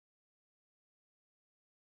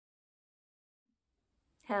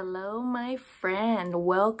Hello, my friend.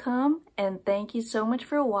 Welcome and thank you so much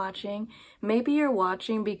for watching. Maybe you're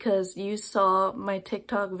watching because you saw my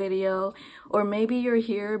TikTok video, or maybe you're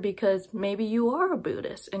here because maybe you are a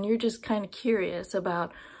Buddhist and you're just kind of curious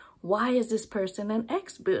about why is this person an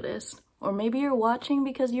ex-Buddhist? Or maybe you're watching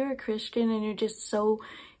because you're a Christian and you're just so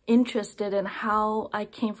interested in how I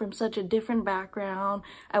came from such a different background.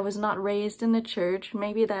 I was not raised in the church.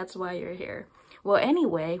 Maybe that's why you're here. Well,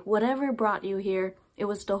 anyway, whatever brought you here, it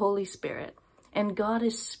was the Holy Spirit. And God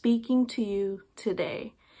is speaking to you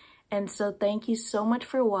today. And so thank you so much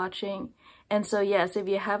for watching. And so yes, if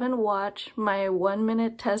you haven't watched my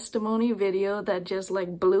 1-minute testimony video that just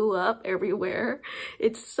like blew up everywhere,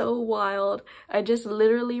 it's so wild. I just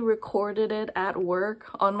literally recorded it at work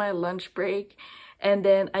on my lunch break. And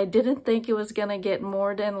then I didn't think it was gonna get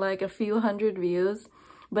more than like a few hundred views.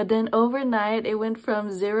 But then overnight, it went from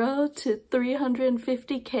 0 to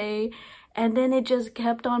 350K, and then it just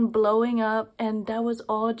kept on blowing up, and that was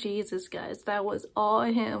all Jesus, guys. That was all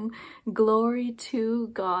Him. Glory to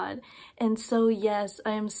God. And so, yes,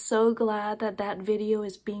 I am so glad that that video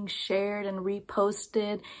is being shared and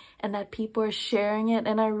reposted, and that people are sharing it,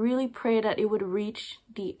 and I really pray that it would reach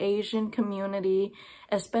the Asian community,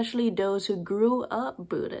 especially those who grew up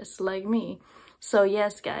Buddhist like me. So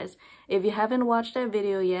yes, guys, if you haven't watched that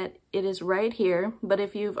video yet, it is right here. But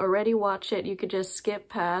if you've already watched it, you could just skip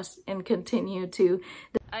past and continue to.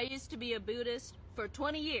 I used to be a Buddhist for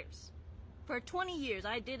 20 years. For 20 years,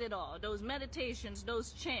 I did it all. Those meditations,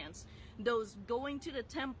 those chants, those going to the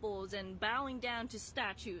temples and bowing down to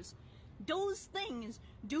statues. Those things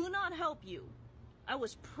do not help you. I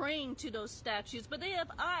was praying to those statues, but they have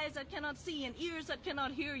eyes that cannot see and ears that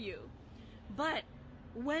cannot hear you. But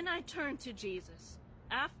when I turned to Jesus,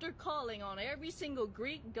 after calling on every single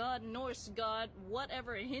Greek god, Norse god,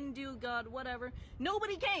 whatever, Hindu god, whatever,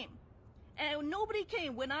 nobody came. And nobody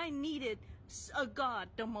came when I needed a God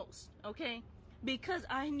the most, okay? Because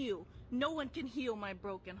I knew no one can heal my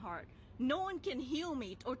broken heart. No one can heal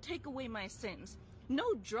me or take away my sins.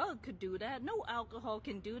 No drug could do that. No alcohol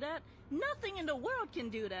can do that. Nothing in the world can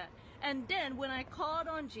do that. And then when I called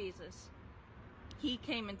on Jesus, He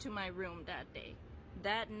came into my room that day.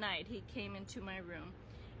 That night, He came into my room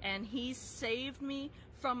and He saved me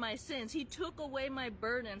from my sins. He took away my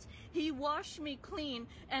burdens. He washed me clean,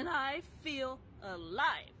 and I feel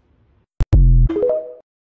alive.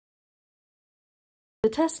 The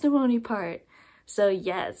testimony part. So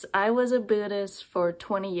yes, I was a Buddhist for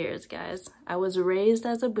 20 years, guys. I was raised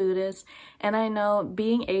as a Buddhist, and I know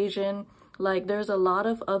being Asian, like there's a lot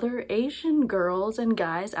of other Asian girls and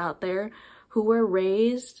guys out there who were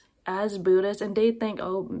raised as Buddhists, and they think,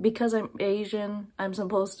 oh, because I'm Asian, I'm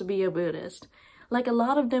supposed to be a Buddhist. Like a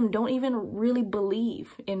lot of them don't even really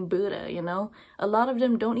believe in Buddha, you know? A lot of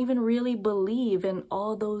them don't even really believe in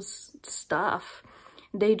all those stuff.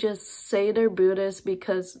 They just say they're Buddhist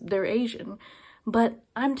because they're Asian. But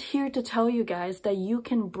I'm here to tell you guys that you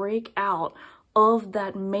can break out of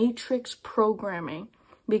that matrix programming,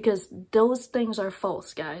 because those things are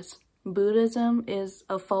false, guys. Buddhism is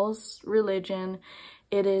a false religion.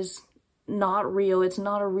 It is not real. It's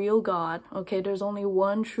not a real God, okay? There's only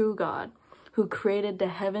one true God who created the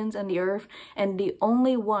heavens and the earth, and the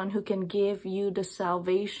only one who can give you the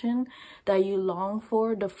salvation that you long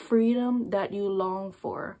for, the freedom that you long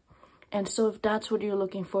for. And so if that's what you're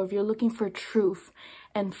looking for, if you're looking for truth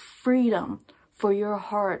and freedom for your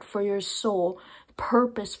heart, for your soul,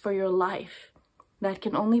 purpose for your life, that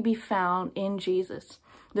can only be found in Jesus.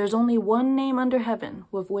 There's only one name under heaven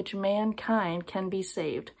with which mankind can be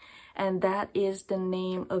saved, and that is the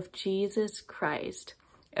name of Jesus Christ.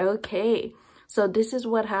 Okay, so this is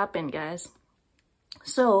what happened, guys.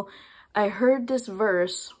 So I heard this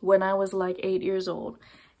verse when I was like 8 years old,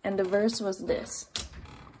 and the verse was this.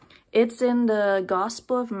 It's in the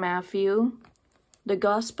Gospel of Matthew,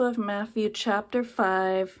 chapter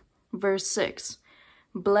 5, verse 6.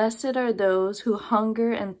 Blessed are those who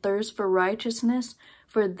hunger and thirst for righteousness,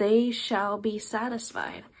 for they shall be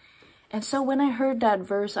satisfied. And so when I heard that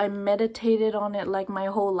verse, I meditated on it like my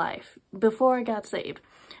whole life. Before I got saved,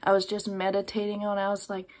 I was just meditating on it. I was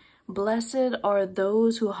like, blessed are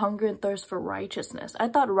those who hunger and thirst for righteousness. I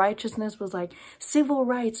thought righteousness was like civil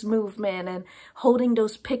rights movement and holding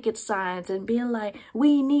those picket signs and being like,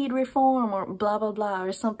 we need reform or blah, blah, blah,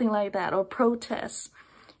 or something like that, or protests.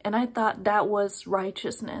 And I thought that was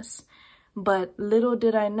righteousness. But little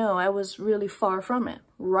did I know, I was really far from it.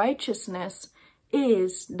 Righteousness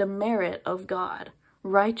is the merit of God.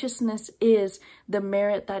 Righteousness is the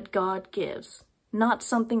merit that God gives, not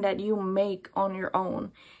something that you make on your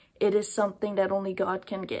own. It is something that only God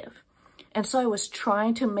can give. And so I was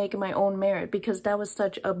trying to make my own merit because that was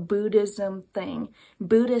such a Buddhism thing.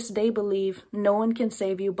 Buddhists, they believe no one can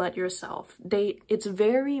save you but yourself. It's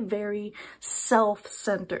very, very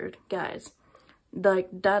self-centered, guys. Like,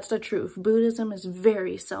 that's the truth. Buddhism is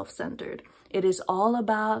very self-centered. It is all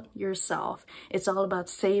about yourself. It's all about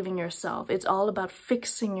saving yourself. It's all about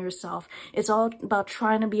fixing yourself. It's all about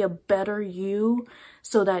trying to be a better you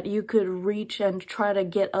so that you could reach and try to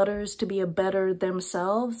get others to be a better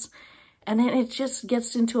themselves. And then it just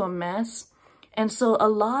gets into a mess. And so a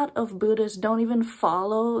lot of Buddhists don't even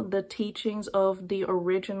follow the teachings of the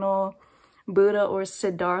original Buddha or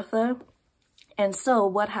Siddhartha. And so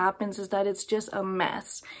what happens is that it's just a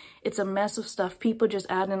mess. It's a mess of stuff. People just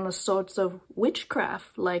add in the sorts of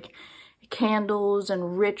witchcraft, like candles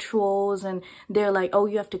and rituals, and they're like, oh,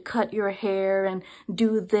 you have to cut your hair and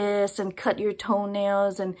do this and cut your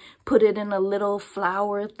toenails and put it in a little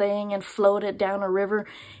flower thing and float it down a river.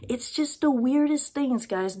 It's just the weirdest things,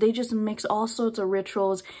 guys. They just mix all sorts of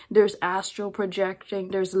rituals. There's astral projecting,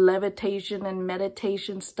 there's levitation and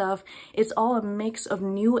meditation stuff. It's all a mix of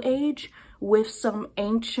New Age with some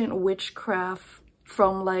ancient witchcraft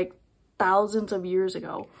from like thousands of years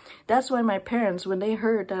ago. That's why my parents, when they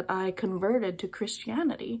heard that I converted to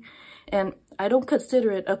Christianity, and I don't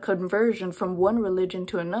consider it a conversion from one religion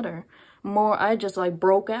to another, more I just like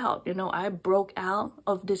broke out, you know, I broke out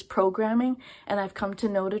of this programming and I've come to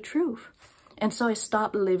know the truth. And so I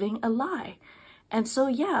stopped living a lie. And so,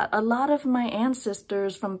 yeah, a lot of my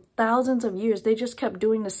ancestors from thousands of years, they just kept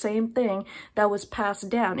doing the same thing that was passed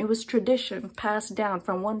down. It was tradition passed down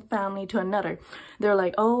from one family to another. They're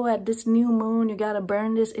like, oh, at this new moon, you got to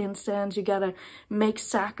burn this incense. You got to make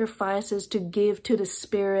sacrifices to give to the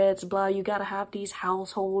spirits, blah. You got to have these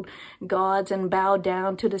household gods and bow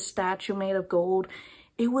down to the statue made of gold.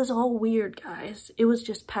 It was all weird, guys. It was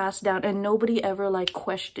just passed down and nobody ever like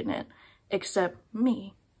questioned it except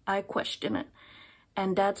me. I question it.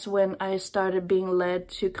 And that's when I started being led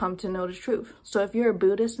to come to know the truth. So if you're a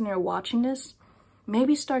Buddhist and you're watching this,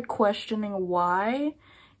 maybe start questioning why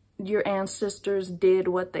your ancestors did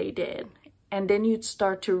what they did. And then you'd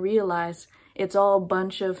start to realize it's all a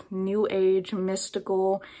bunch of New Age,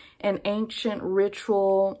 mystical, and ancient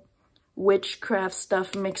ritual witchcraft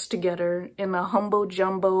stuff mixed together in a humbo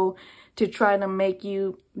jumbo to try to make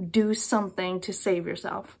you do something to save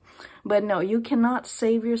yourself. But no, you cannot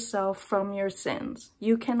save yourself from your sins.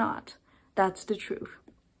 You cannot. That's the truth.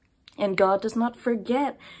 And God does not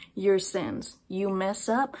forget your sins. You mess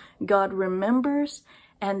up, God remembers,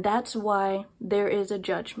 and that's why there is a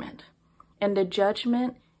judgment. And the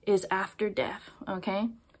judgment is after death, okay?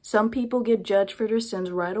 Some people get judged for their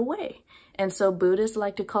sins right away. And so Buddhists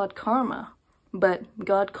like to call it karma, but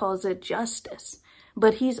God calls it justice.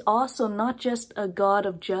 But he's also not just a God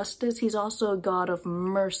of justice, he's also a God of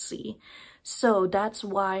mercy. So that's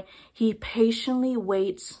why he patiently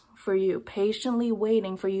waits for you, patiently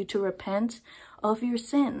waiting for you to repent of your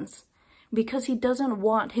sins. Because he doesn't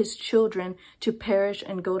want his children to perish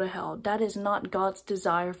and go to hell. That is not God's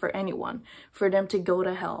desire for anyone, for them to go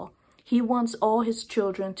to hell. He wants all his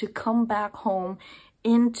children to come back home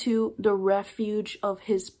into the refuge of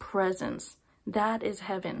his presence. That is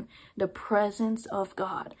heaven, the presence of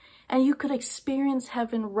God. And you could experience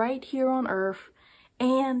heaven right here on earth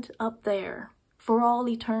and up there for all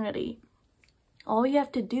eternity. All you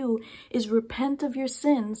have to do is repent of your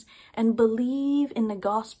sins and believe in the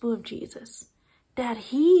gospel of Jesus. That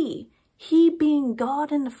he being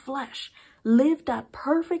God in the flesh, lived that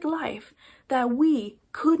perfect life that we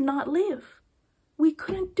could not live. We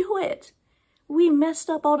couldn't do it. We messed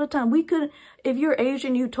up all the time. We could, if you're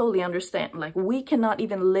Asian, you totally understand. Like, we cannot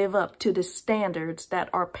even live up to the standards that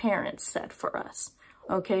our parents set for us,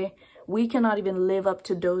 okay? We cannot even live up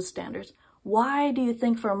to those standards. Why do you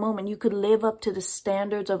think for a moment you could live up to the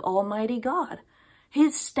standards of Almighty God?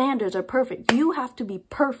 His standards are perfect. You have to be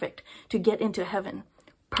perfect to get into heaven.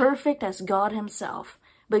 Perfect as God himself.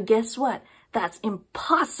 But guess what? That's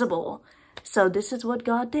impossible. So this is what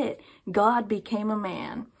God did. God became a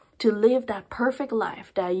man to live that perfect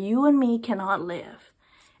life that you and me cannot live.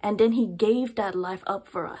 And then he gave that life up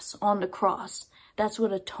for us on the cross. That's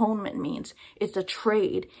what atonement means. It's a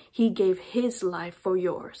trade. He gave his life for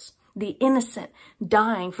yours. The innocent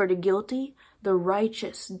dying for the guilty, the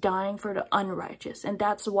righteous dying for the unrighteous. And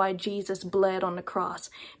that's why Jesus bled on the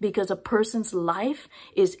cross, because a person's life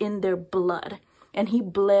is in their blood. And he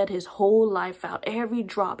bled his whole life out, every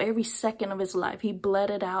drop, every second of his life. He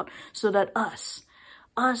bled it out so that us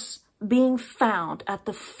being found at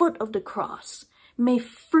the foot of the cross, may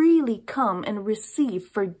freely come and receive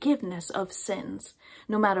forgiveness of sins.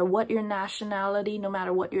 No matter what your nationality, no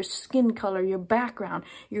matter what your skin color, your background,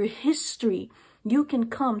 your history, you can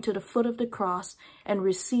come to the foot of the cross and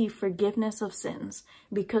receive forgiveness of sins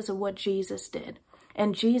because of what Jesus did.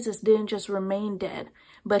 And Jesus didn't just remain dead,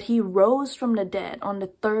 but he rose from the dead on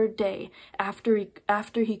the third day after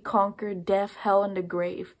he conquered death, hell, and the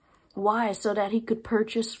grave. Why? So that he could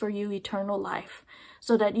purchase for you eternal life,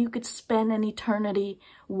 so that you could spend an eternity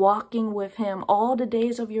walking with him all the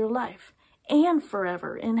days of your life and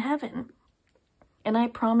forever in heaven. And I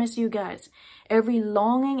promise you guys, every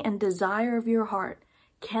longing and desire of your heart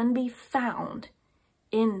can be found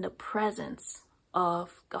in the presence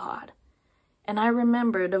of God. And I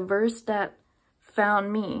remember the verse that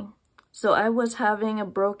found me. So I was having a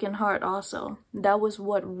broken heart also. That was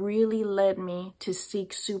what really led me to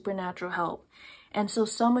seek supernatural help. And so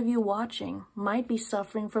some of you watching might be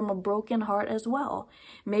suffering from a broken heart as well.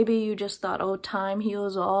 Maybe you just thought, oh, time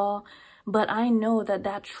heals all. But I know that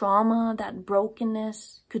that trauma, that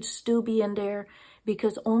brokenness could still be in there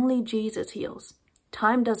because only Jesus heals.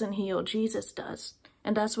 Time doesn't heal, Jesus does.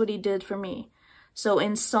 And that's what he did for me. So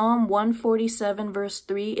in Psalm 147 verse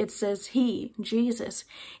 3, it says, he, Jesus,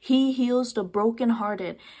 he heals the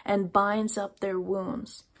brokenhearted and binds up their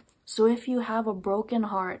wounds. So if you have a broken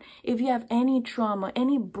heart, if you have any trauma,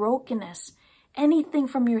 any brokenness, anything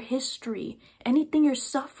from your history, anything you're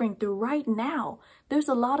suffering through right now, there's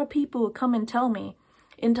a lot of people who come and tell me,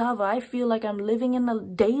 Intava, I feel like I'm living in a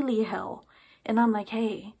daily hell. And I'm like,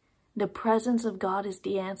 hey, the presence of God is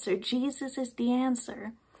the answer. Jesus is the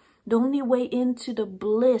answer. The only way into the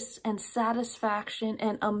bliss and satisfaction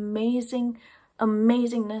and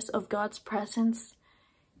amazingness of God's presence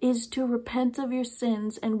is to repent of your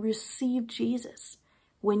sins and receive Jesus.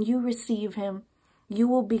 When you receive him, you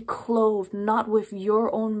will be clothed not with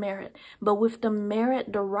your own merit, but with the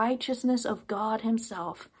merit, the righteousness of God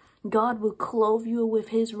himself. God will clothe you with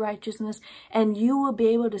his righteousness, and you will be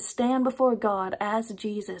able to stand before God as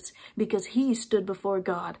Jesus, because he stood before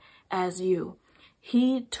God as you.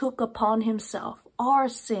 He took upon himself our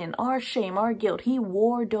sin, our shame, our guilt. He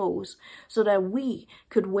wore those so that we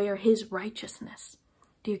could wear his righteousness.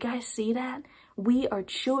 Do you guys see that? We are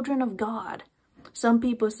children of God. Some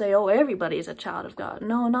people say, oh, everybody is a child of God.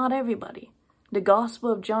 No, not everybody. The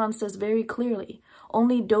Gospel of John says very clearly,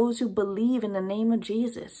 only those who believe in the name of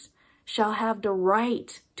Jesus shall have the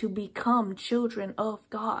right to become children of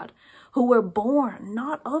God, who were born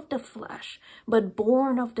not of the flesh, but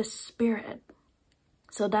born of the Spirit.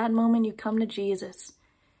 So that moment you come to Jesus,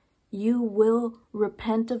 you will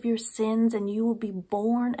repent of your sins and you will be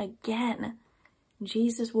born again.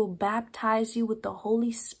 Jesus will baptize you with the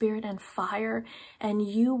Holy Spirit and fire, and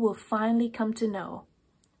you will finally come to know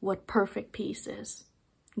what perfect peace is.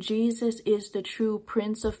 Jesus is the true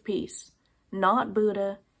Prince of Peace, not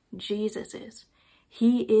Buddha. Jesus is.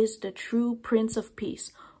 He is the true Prince of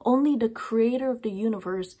Peace. Only the Creator of the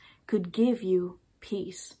universe could give you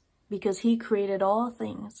peace, because he created all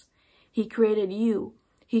things. He created you.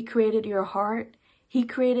 He created your heart. He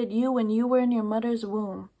created you when you were in your mother's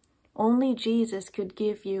womb. Only Jesus could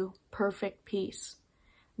give you perfect peace.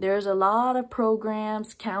 There's a lot of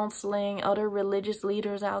programs, counseling, other religious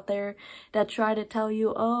leaders out there that try to tell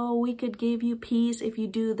you, oh, we could give you peace if you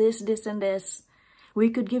do this, this, and this. We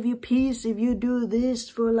could give you peace if you do this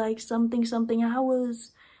for like something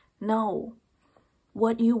hours. No.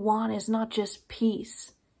 What you want is not just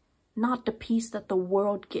peace. Not the peace that the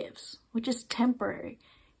world gives, which is temporary.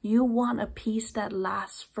 You want a peace that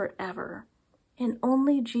lasts forever. And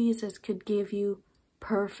only Jesus could give you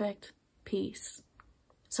perfect peace.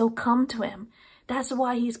 So come to him. That's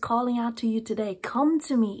why he's calling out to you today. Come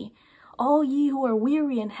to me, all ye who are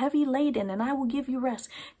weary and heavy laden, and I will give you rest.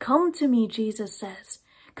 Come to me, Jesus says.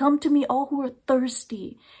 Come to me, all who are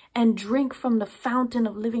thirsty, and drink from the fountain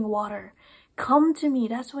of living water. Come to me.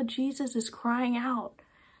 That's what Jesus is crying out.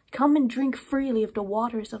 Come and drink freely of the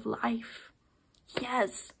waters of life.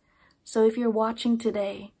 Yes. So if you're watching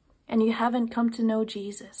today and you haven't come to know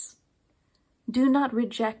Jesus, do not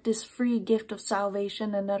reject this free gift of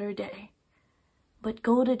salvation another day, but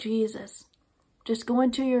go to Jesus. Just go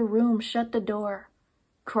into your room, shut the door,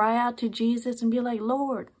 cry out to Jesus and be like,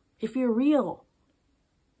 Lord, if you're real,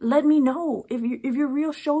 let me know. If you're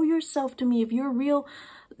real, show yourself to me. If you're real,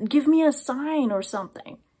 give me a sign or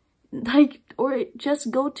something. Or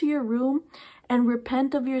just go to your room and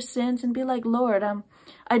repent of your sins and be like, Lord,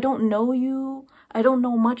 I don't know you. I don't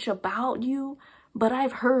know much about you, but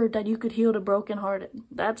I've heard that you could heal the brokenhearted.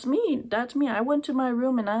 That's me. That's me. I went to my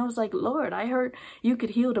room and I was like, Lord, I heard you could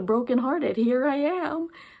heal the brokenhearted. Here I am.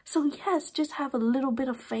 So yes, just have a little bit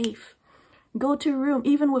of faith. Go to your room,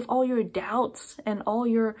 even with all your doubts and all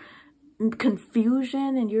your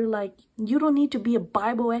confusion, and you're like, you don't need to be a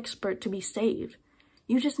Bible expert to be saved.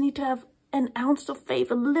 You just need to have an ounce of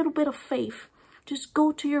faith, a little bit of faith. Just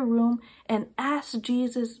go to your room and ask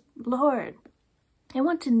Jesus, Lord, I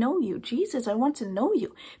want to know you. Jesus, I want to know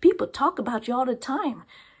you. People talk about you all the time,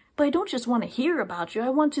 but I don't just want to hear about you. I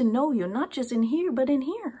want to know you, not just in here, but in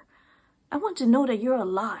here. I want to know that you're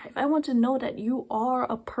alive. I want to know that you are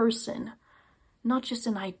a person, not just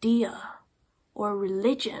an idea or a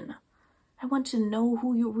religion. I want to know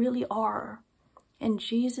who you really are. And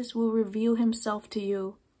Jesus will reveal himself to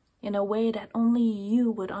you in a way that only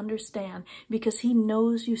you would understand, because he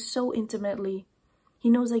knows you so intimately. He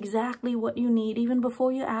knows exactly what you need even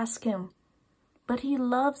before you ask him. But he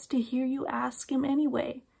loves to hear you ask him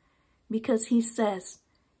anyway, because he says,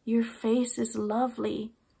 your face is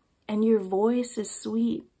lovely and your voice is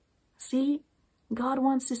sweet. See, God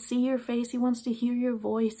wants to see your face. He wants to hear your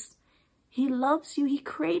voice. He loves you. He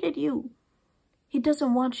created you. He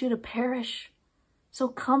doesn't want you to perish. So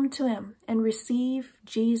come to him and receive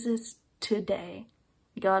Jesus today.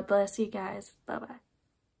 God bless you guys. Bye-bye.